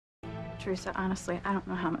Teresa, honestly, I don't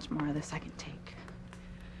know how much more of this I can take.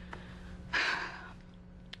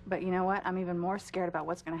 But you know what? I'm even more scared about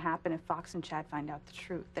what's going to happen if Fox and Chad find out the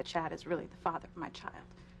truth, that Chad is really the father of my child.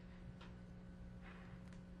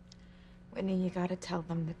 Whitney, you gotta tell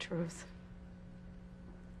them the truth.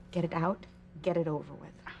 Get it out, get it over with.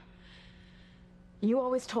 You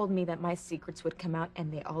always told me that my secrets would come out,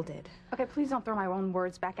 and they all did. Okay, please don't throw my own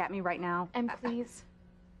words back at me right now. And please,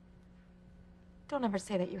 don't ever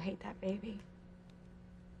say that you hate that baby.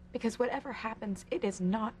 Because whatever happens, it is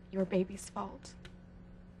not your baby's fault.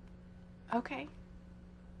 Okay.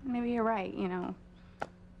 Maybe you're right, you know.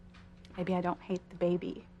 Maybe I don't hate the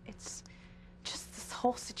baby. It's just this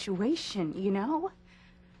whole situation, you know?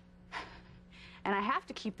 And I have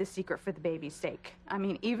to keep this secret for the baby's sake. I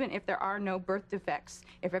mean, even if there are no birth defects,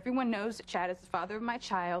 if everyone knows that Chad is the father of my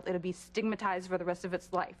child, it'll be stigmatized for the rest of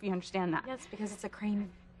its life. You understand that? Yes, because it's a Crane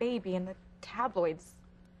baby and the tabloids.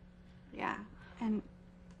 Yeah, and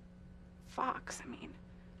Fox, I mean,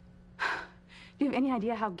 do you have any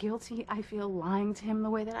idea how guilty I feel lying to him the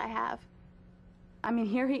way that I have? I mean,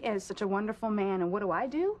 here he is, such a wonderful man, and what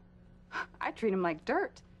do? I treat him like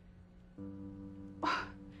dirt.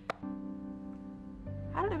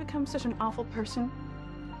 How did I become such an awful person?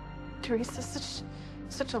 Teresa,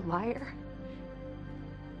 such a liar.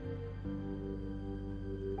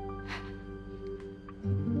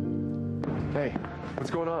 Hey, what's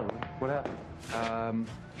going on? What happened?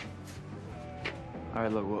 All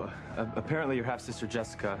right, look, well, apparently your half-sister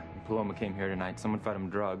Jessica and Paloma came here tonight. Someone fed them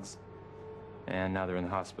drugs, and now they're in the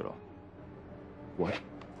hospital. What?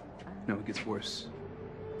 No, it gets worse.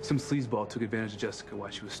 Some sleazeball took advantage of Jessica while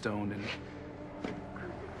she was stoned and...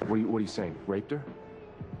 What are you saying? Raped her?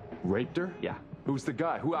 Raped her? Yeah. Who's the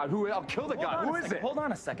guy? I'll kill the guy. Who is it? Hold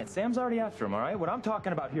on a second. Sam's already after him, all right? What I'm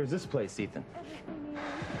talking about here is this place, Ethan.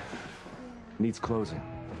 Needs closing.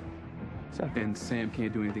 And Sam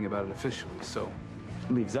can't do anything about it officially, so...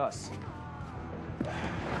 Leaves us.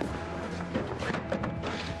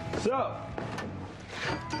 So...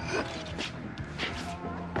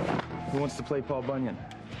 who wants to play Paul Bunyan?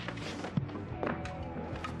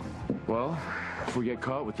 Well, if we get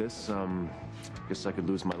caught with this, guess I could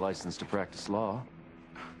lose my license to practice law.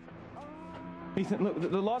 Ethan, look,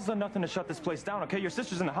 the law's done nothing to shut this place down, okay? Your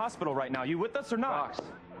sister's in the hospital right now. You with us or not? Fox.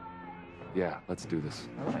 Yeah, let's do this.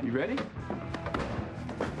 All right. You ready?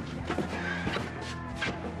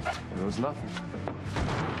 There was nothing.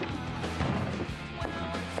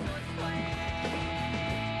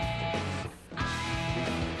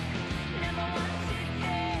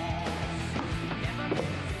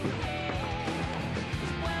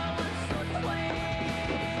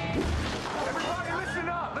 Everybody, listen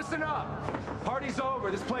up! Listen up! Party's over.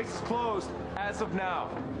 This place is closed as of now.